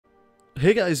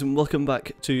Hey guys, and welcome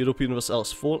back to Europa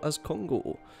Universalis IV as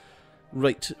Kongo.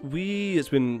 Right, it's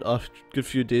been a good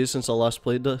few days since I last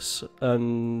played this,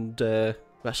 and we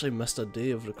actually missed a day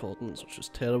of recordings, which was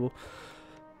terrible.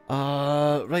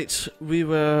 Right, we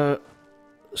were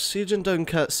sieging down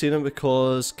Katsina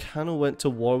because Kano went to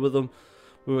war with them.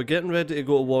 We were getting ready to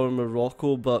go to war in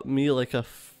Morocco, but me, like a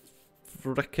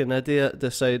frickin' idiot,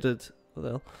 decided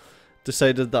that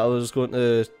I was going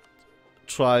to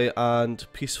try and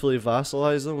peacefully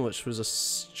vassalize them, which was a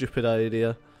stupid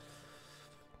idea.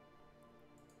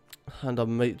 And I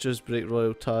might just break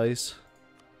royal ties.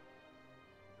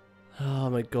 Oh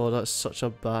my god, that's such a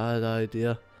bad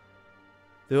idea.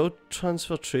 They all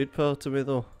transfer trade power to me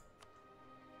though.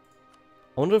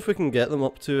 I wonder if we can get them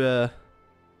up to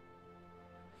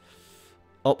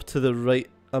the right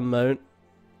amount.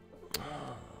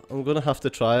 I'm gonna have to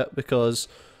try it because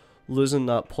losing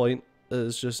that point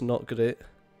is just not great.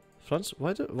 France,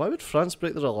 why would France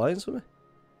break their alliance with me?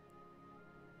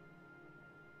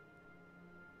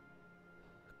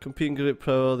 Competing great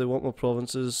power, they want more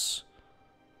provinces.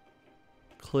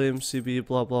 Claim CB,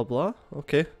 blah blah blah.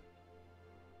 Okay.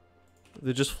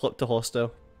 They just flipped to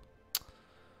hostile.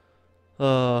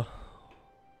 I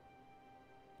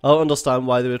don't understand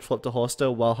why they would flip to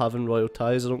hostile while having royal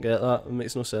ties. I don't get that. It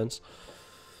makes no sense.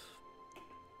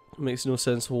 It makes no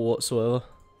sense whatsoever.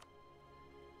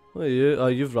 What are you? Oh,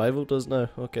 you've rivaled us now.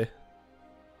 Okay.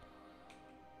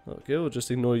 Okay, we'll just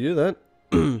ignore you then.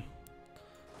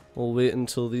 We'll wait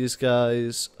until these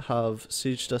guys have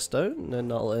sieged us down, and then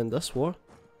that'll end this war.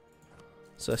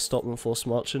 So I stop them force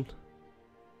marching.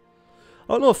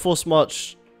 I don't know if force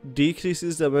march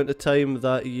decreases the amount of time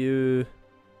that you...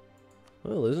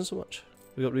 Oh, we're losing so much.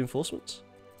 We got reinforcements.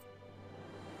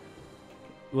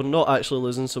 We're not actually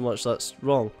losing so much, that's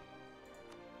wrong.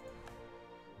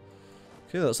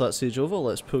 Okay, that's that siege over.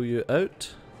 Let's pull you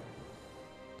out.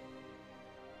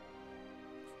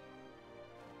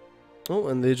 Oh,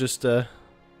 and they just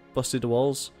busted the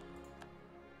walls.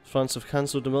 France have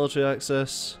cancelled the military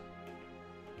access.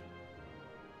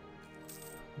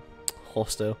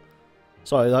 Hostile.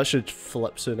 Sorry, that should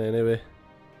flip soon anyway.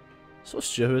 So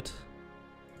stupid.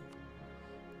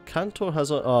 Cantor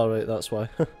has a... Oh, right, that's why.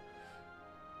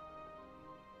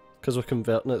 Because we're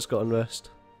converting it, it's got unrest.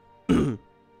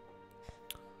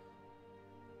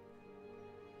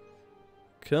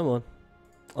 Come on.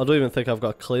 I don't even think I've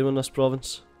got a claim in this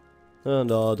province. Oh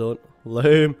no, I don't.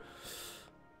 Lame.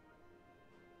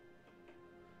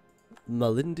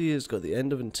 Malindi has got the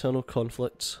end of internal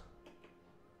conflicts.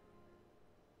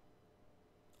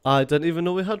 I didn't even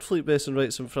know we had fleet basing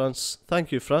rights in France.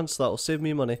 Thank you, France, that'll save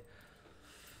me money.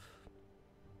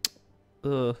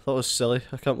 That was silly.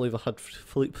 I can't believe I had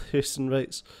fleet basing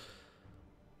rights.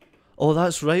 Oh,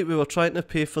 that's right, we were trying to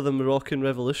pay for the Moroccan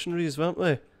revolutionaries, weren't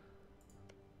we?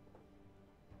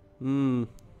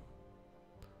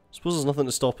 Suppose there's nothing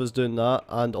to stop us doing that,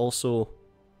 and also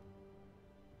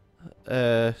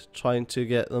trying to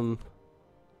get them.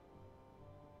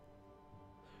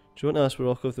 Do you want to ask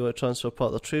Morocco if they want to transfer part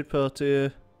of their trade power to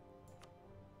you?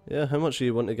 Yeah, how much do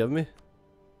you want to give me?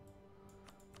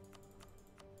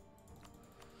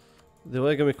 They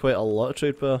want to give me quite a lot of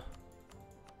trade power.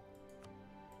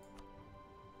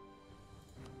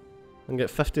 And get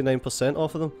 59%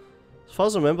 off of them. As far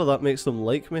as I remember, that makes them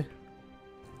like me.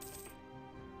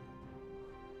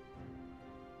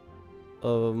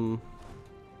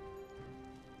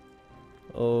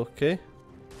 Okay.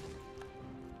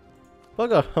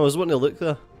 Bugger, I was wanting to look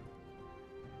there.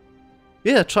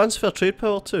 Yeah, transfer trade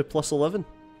power to plus 11.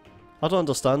 I don't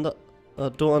understand that. I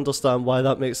don't understand why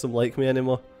that makes them like me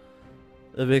anymore.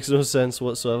 It makes no sense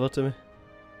whatsoever to me.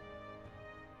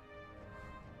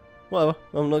 Whatever,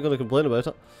 I'm not going to complain about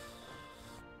it.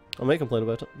 I might complain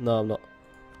about it. No, I'm not.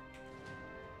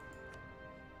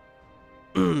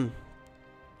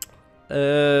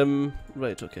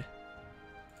 Right, okay.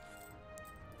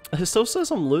 It still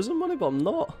says I'm losing money, but I'm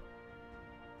not.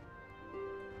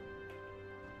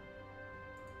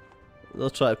 They'll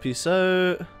try to peace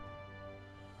out.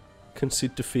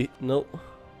 Concede defeat. Nope.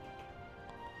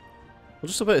 We're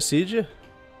just about to siege you.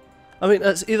 I mean,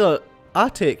 it's either I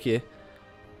take you,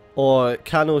 or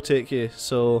Kano take you,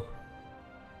 so...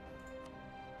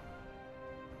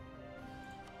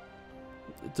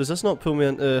 Does this not pull me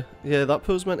into... Yeah, that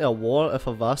pulls me into a war if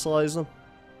I vassalize them.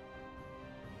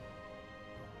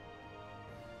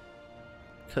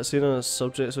 Katsina and its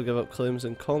subjects will give up claims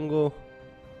in Kongo.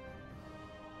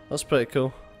 That's pretty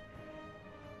cool.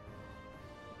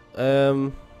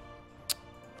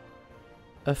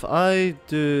 If I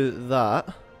do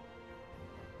that,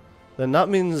 then that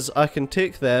means I can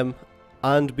take them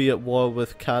and be at war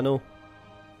with Kano.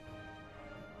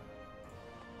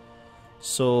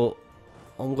 So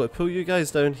I'm going to pull you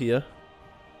guys down here.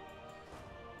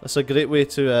 That's a great way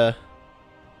to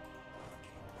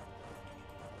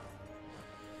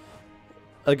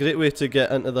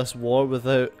get into this war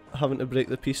without having to break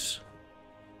the peace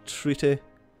treaty.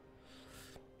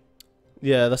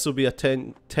 Yeah, this will be a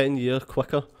 10 year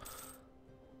quicker.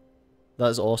 That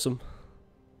is awesome.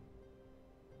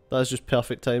 That is just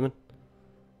perfect timing.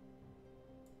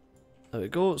 There we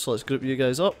go, so let's group you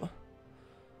guys up.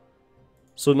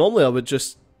 So normally I would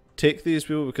just take these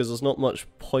people because there's not much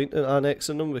point in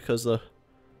annexing them because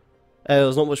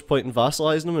there's not much point in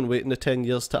vassalizing them and waiting the 10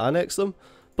 years to annex them.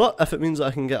 But if it means that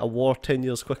I can get a war 10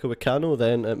 years quicker with Kano,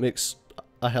 then it makes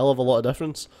a hell of a lot of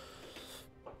difference.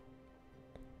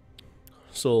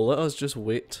 So let us just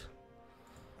wait.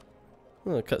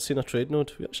 Oh, cutscene a trade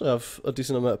node. We actually have a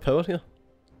decent amount of power here.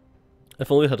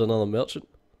 If only we had another merchant.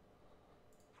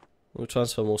 We'll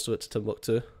transfer most of it to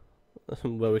Timbuktu,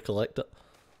 where we collect it.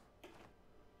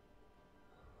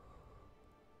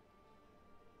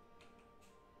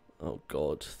 Oh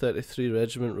god, 33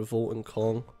 Regiment Revolt in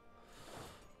Kong.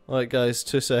 Alright guys,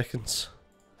 2 seconds.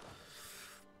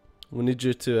 We need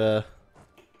you to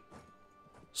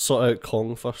sort out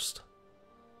Kong first.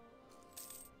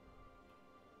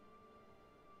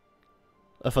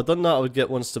 If I'd done that I would get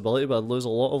 1 stability, but I'd lose a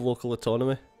lot of local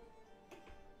autonomy.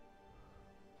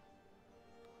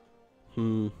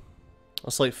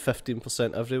 That's like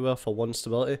 15% everywhere for 1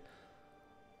 stability.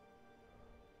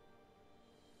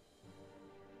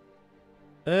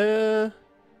 I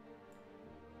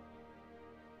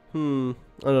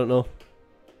don't know.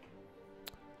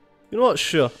 You know what,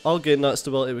 sure, I'll gain that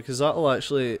stability because that'll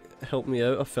actually help me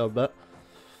out a fair bit.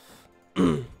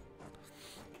 And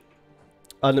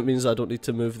it means I don't need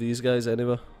to move these guys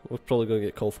anywhere. We're probably going to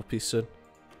get called for peace soon.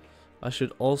 I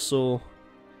should also,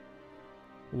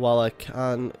 while I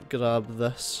can, grab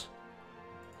this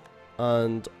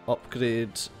and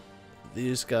upgrade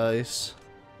these guys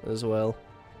as well.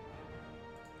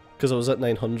 Because I was at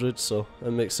 900, so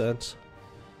it makes sense.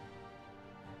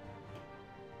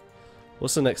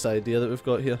 What's the next idea that we've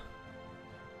got here?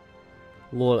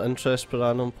 Lower interest per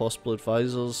annum, possible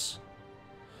advisors.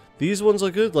 These ones are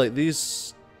good, like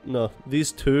these... No,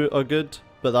 these 2 are good,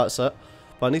 but that's it.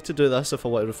 But I need to do this if I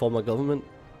want to reform my government.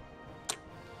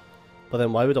 But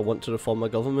then why would I want to reform my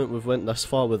government? We've went this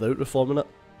far without reforming it.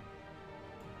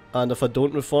 And if I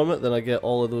don't reform it, then I get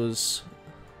all of those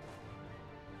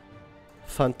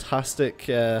fantastic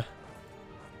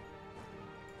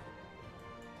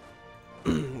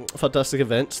fantastic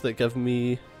events that give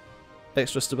me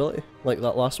extra stability, like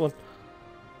that last one.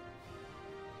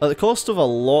 At the cost of a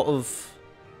lot of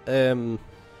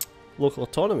local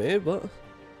autonomy, but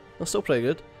that's still pretty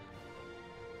good.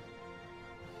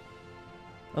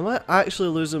 Am I actually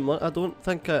losing money? I don't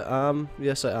think I am.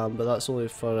 Yes I am, but that's only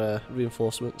for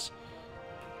reinforcements.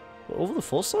 We're over the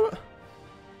full summit?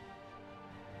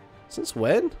 Since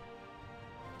when?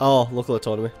 Oh, local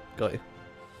autonomy. Got you.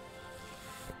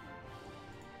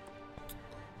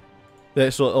 The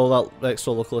extra, all that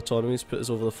extra local autonomies put us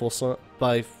over the full summit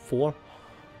by 4.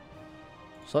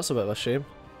 So that's a bit of a shame.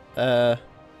 So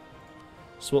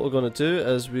what we're going to do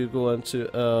is we go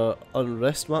into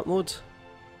unrest map mode.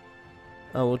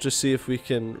 And we'll just see if we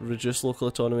can reduce local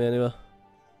autonomy anywhere.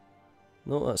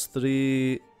 No, that's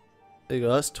 3. There you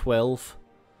go, that's 12.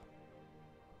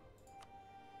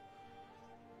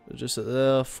 Reduce it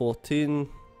there, 14.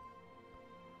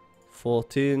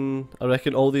 14. I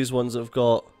reckon all these ones that have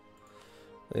got...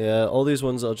 Yeah, all these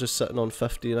ones that are just sitting on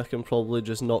 15 I can probably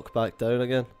just knock back down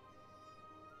again.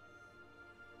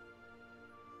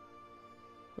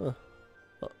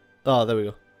 Ah, there we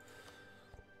go.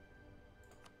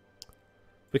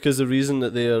 Because the reason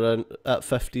that they are at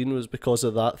 15 was because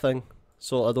of that thing.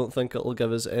 So I don't think it'll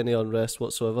give us any unrest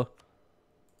whatsoever.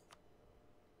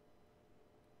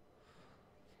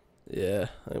 Yeah,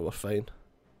 I think we're fine.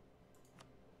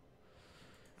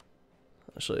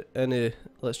 Actually,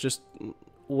 let's just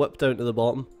whip down to the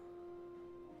bottom.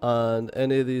 And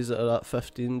any of these that are at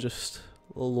 15, just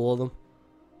lower them.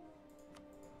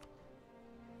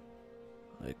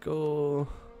 There we go.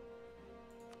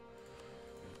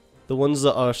 The ones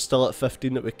that are still at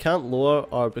 15 that we can't lower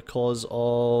are because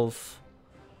of...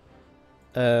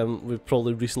 we've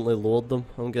probably recently lowered them,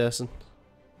 I'm guessing.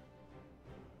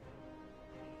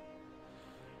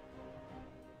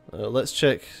 Let's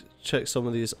check some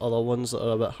of these other ones that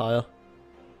are a bit higher.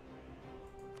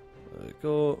 There we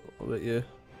go. What about you?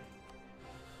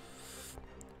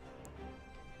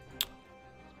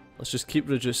 Let's just keep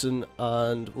reducing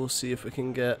and we'll see if we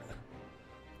can get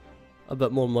a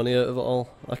bit more money out of it all.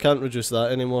 I can't reduce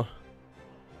that anymore.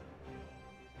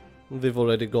 They've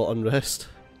already got unrest.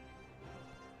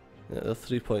 Yeah, they're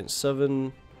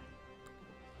 3.7.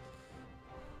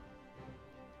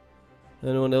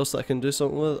 Anyone else that I can do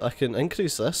something with? I can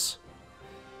increase this.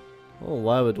 Oh,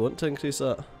 why I would want to increase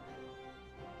that?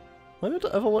 Why would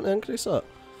I ever want to increase that?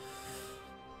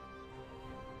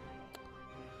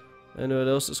 Anyone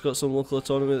else that's got some local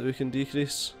autonomy that we can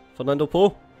decrease? Fernando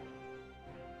Po?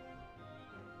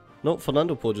 Nope,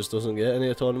 Fernando Po just doesn't get any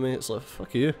autonomy. It's like,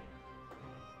 fuck you.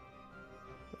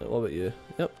 Right, what about you?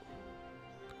 Yep.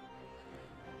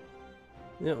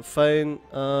 Yep, fine,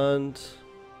 and...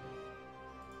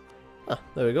 Ah,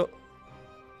 there we go.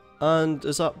 And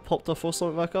is that popped our force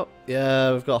limit back up?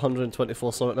 Yeah, we've got 120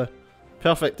 force limit now.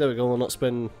 Perfect, there we go, we'll not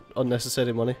spend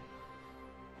unnecessary money.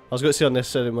 I was going to say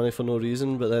unnecessary money for no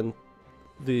reason, but then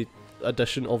the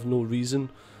addition of no reason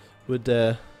would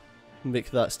make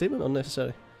that statement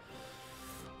unnecessary.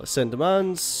 Let's send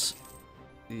demands.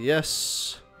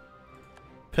 Yes.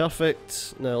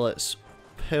 Perfect. Now let's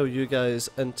pile you guys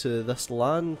into this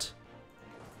land.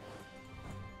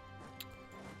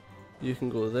 You can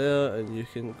go there and you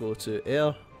can go to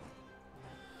air.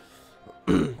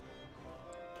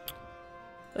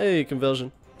 Hey,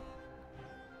 conversion.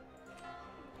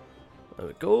 There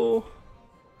we go.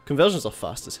 Conversions are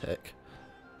fast as heck.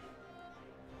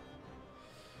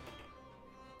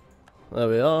 There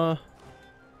we are.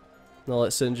 Now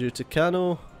let's send you to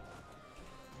Kano.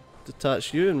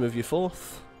 Detach you and move you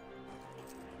forth.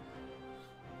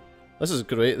 This is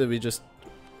great that we just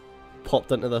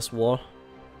popped into this war.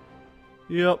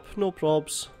 Yep, no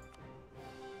probs.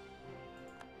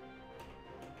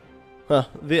 Huh,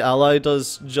 they allied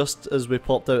us just as we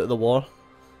popped out of the war.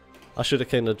 I should have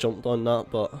kind of jumped on that,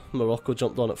 but Morocco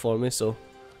jumped on it for me, so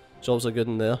jobs are good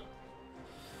in there.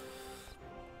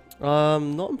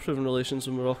 Not improving relations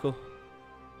with Morocco.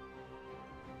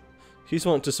 He's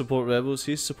wanting to support rebels,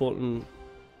 he's supporting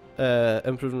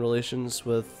improving relations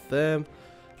with them.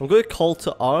 I'm going to call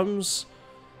to arms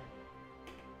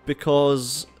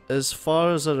because as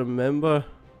far as I remember,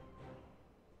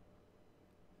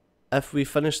 if we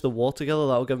finish the war together,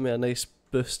 that'll give me a nice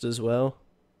boost as well.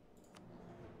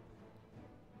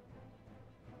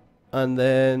 And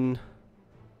then...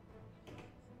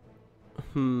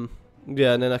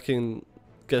 yeah, and then I can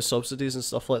get subsidies and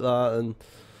stuff like that, and...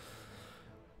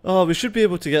 Oh, we should be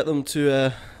able to get them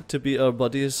to beat our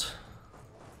buddies.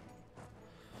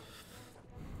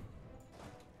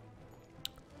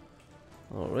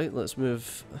 Alright, let's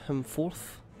move him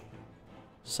forth.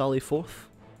 Sally forth.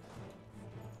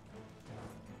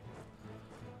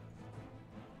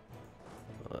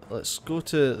 Right, let's go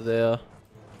to there.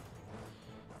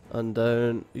 And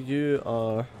down. You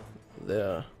are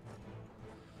there.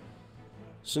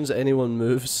 As soon as anyone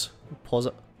moves, pause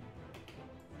it.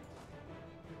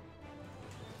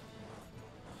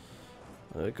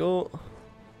 There we go.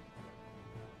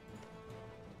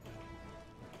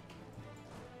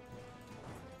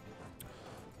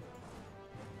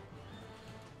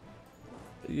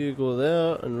 You go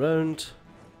there and round.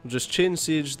 We'll just chain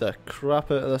siege the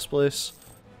crap out of this place.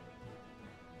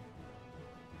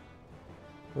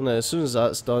 And then as soon as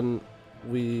that's done,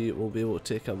 we will be able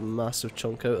to take a massive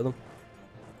chunk out of them.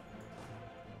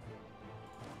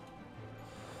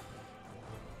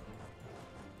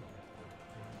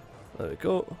 There we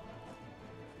go.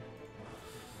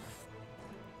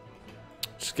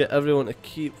 Just get everyone to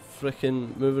keep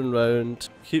frickin' moving around,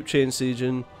 keep chain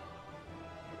sieging,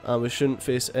 and we shouldn't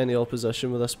face any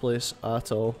opposition with this place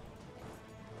at all.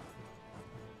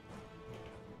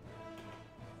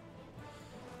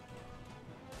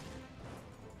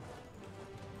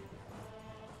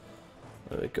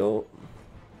 There we go.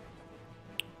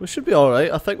 We should be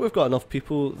alright. I think we've got enough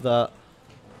people that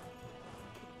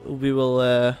we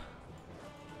will,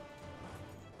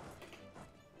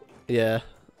 yeah,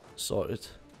 sorted.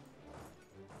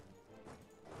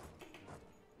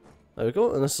 There we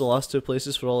go, and this is the last two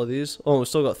places for all of these. Oh, we've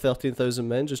still got 13,000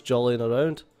 men just jollying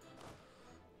around.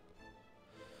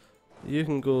 You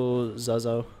can go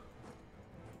Zazao.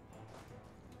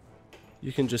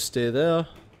 You can just stay there.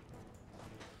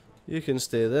 You can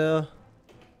stay there.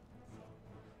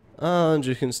 And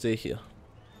you can stay here.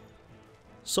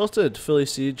 Sorted, fully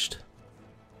sieged.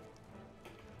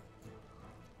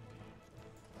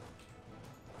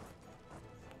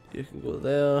 You can go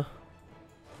there.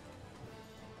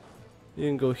 You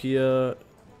can go here.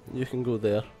 You can go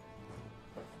there.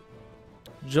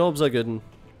 Jobs are good.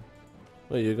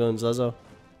 Where are you going, Zaza?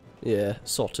 Yeah,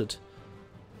 sorted.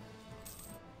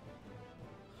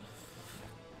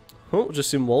 Oh, just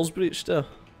seen walls breached there.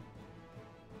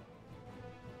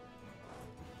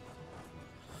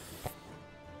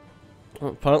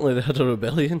 Well, apparently they had a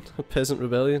rebellion, a peasant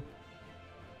rebellion.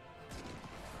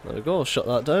 There we go, I'll shut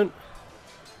that down.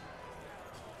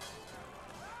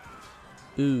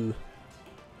 Ooh.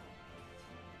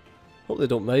 Hope they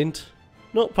don't mind.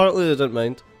 No, apparently they don't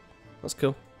mind. That's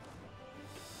cool.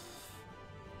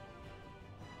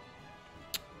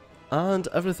 And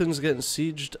everything's getting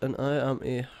sieged, and I am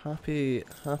a happy,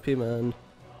 happy man.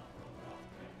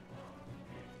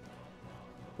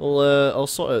 I'll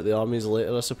sort out the armies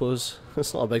later, I suppose.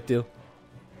 It's not a big deal.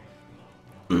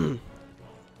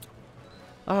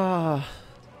 The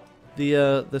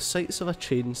sights of a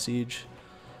chain siege.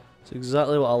 It's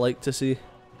exactly what I like to see.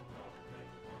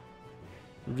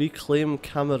 Reclaim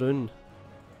Cameroon.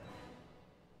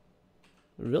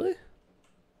 Really?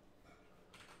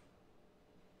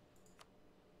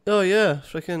 Oh yeah,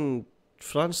 freaking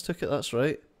France took it, that's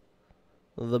right.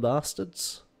 The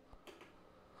bastards.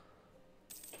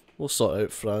 We'll sort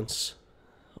out France.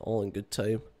 All in good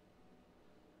time.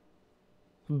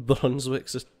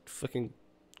 Brunswick's a fucking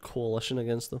coalition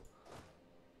against them.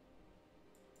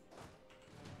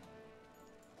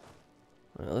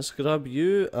 Right, let's grab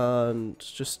you and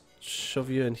just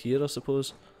shove you in here, I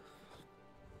suppose.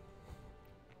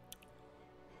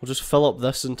 We'll just fill up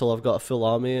this until I've got a full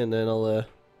army, and then I'll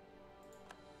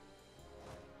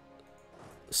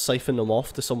siphon them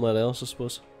off to somewhere else, I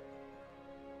suppose.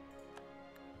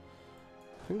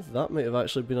 I think that might have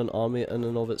actually been an army in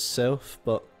and of itself,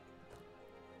 but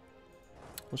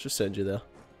let's just send you there.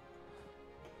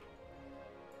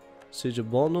 Siege of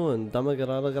Borno and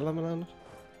Damagara.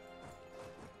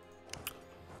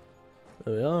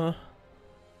 There we are.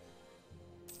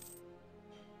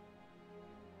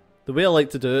 The way I like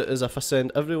to do it is if I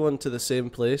send everyone to the same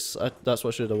place, that's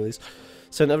what I should have done with these.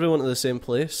 Send everyone to the same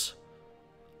place,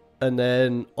 and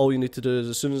then all you need to do is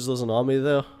as soon as there's an army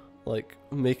there, like,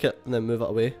 make it and then move it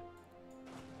away.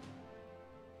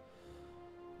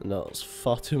 No, it's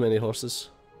far too many horses.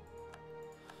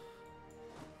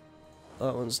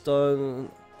 That one's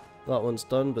done. That one's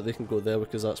done, but they can go there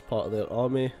because that's part of their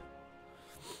army.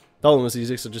 That one was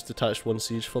easy, so I just detached one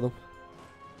siege for them.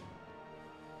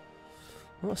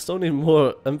 Oh, I still need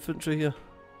more infantry here.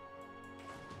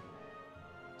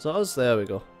 Is that us? There we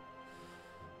go.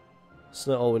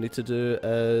 So now all we need to do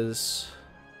is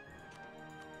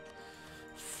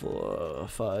 4,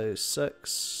 5,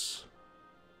 6,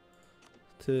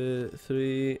 2,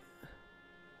 3,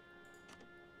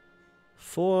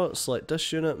 4. Select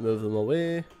this unit, move them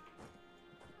away.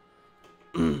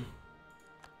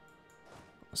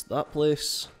 That's that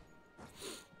place.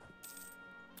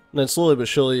 And then slowly but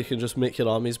surely you can just make your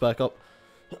armies back up.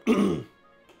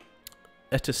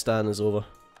 Etistan is over.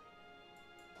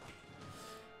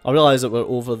 I realise that we're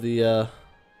over the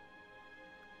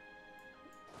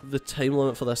time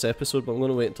limit for this episode, but I'm going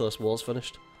to wait until this war's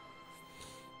finished.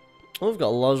 Oh, we've got a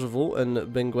large revolt in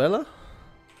Benguela.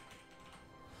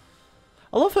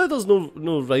 I love how there's no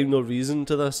rhyme, no reason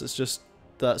to this. It's just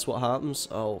that's what happens.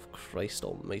 Oh, Christ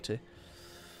almighty.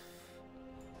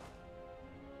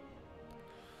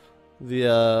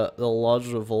 The large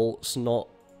revolt's not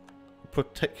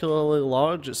particularly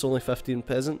large. It's only 15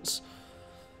 peasants.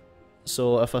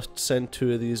 So if I send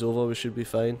 2 of these over, we should be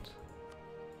fine.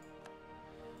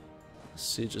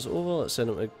 Siege is over. Let's send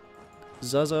them to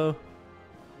Zaza.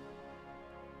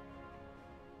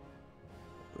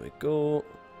 There we go.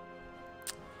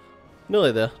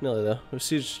 Nearly there, nearly there. We've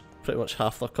sieged pretty much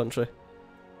half their country.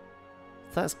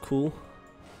 That's cool.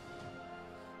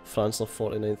 France have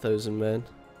 49,000 men.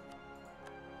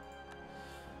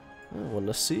 I won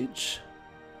the siege.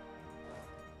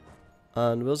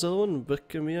 And where's the other one?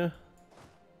 Bicamir.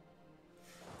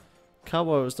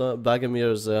 Kawar was done.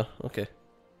 Bagamir is there. Okay.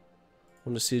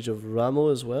 Won the siege of Ramo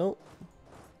as well.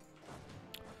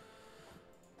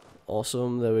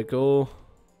 Awesome. There we go.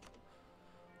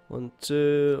 1,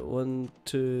 2, 1,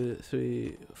 2,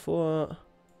 3, 4.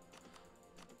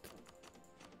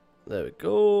 There we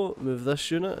go. Move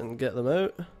this unit and get them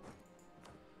out.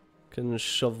 Can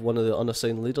shove one of the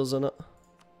unassigned leaders in it.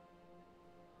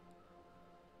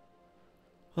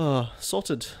 Ah,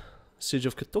 sorted. Siege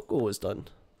of Kitoko is done.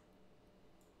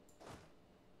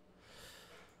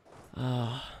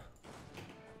 Ah.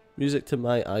 Music to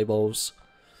my eyeballs.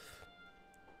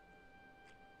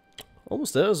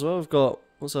 Almost there as well. We've got,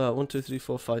 what's that? 1, 2, 3,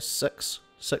 4, 5, 6.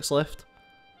 6 left.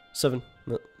 7.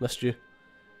 Missed you.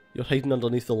 You're hiding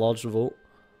underneath the large revolt.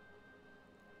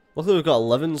 Luckily we've got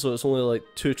 11, so it's only like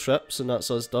 2 trips and that's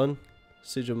us done.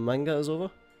 Siege of Manga is over.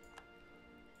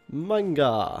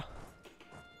 Manga!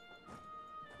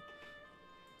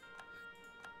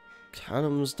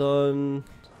 Canum's done.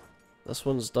 This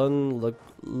one's done.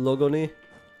 Logoni.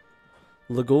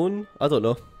 Lagone? I don't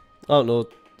know. I don't know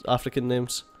African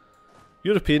names.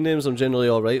 European names I'm generally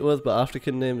alright with, but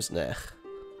African names, nah.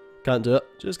 Can't do it.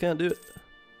 Just can't do it.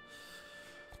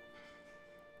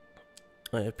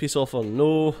 Right, peace offer,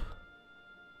 no.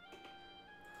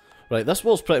 Right, this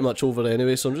war's pretty much over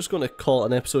anyway, so I'm just going to call it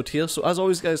an episode here. So as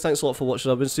always guys, thanks a lot for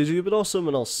watching. I've been Studio, you've been awesome,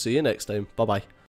 and I'll see you next time. Bye bye.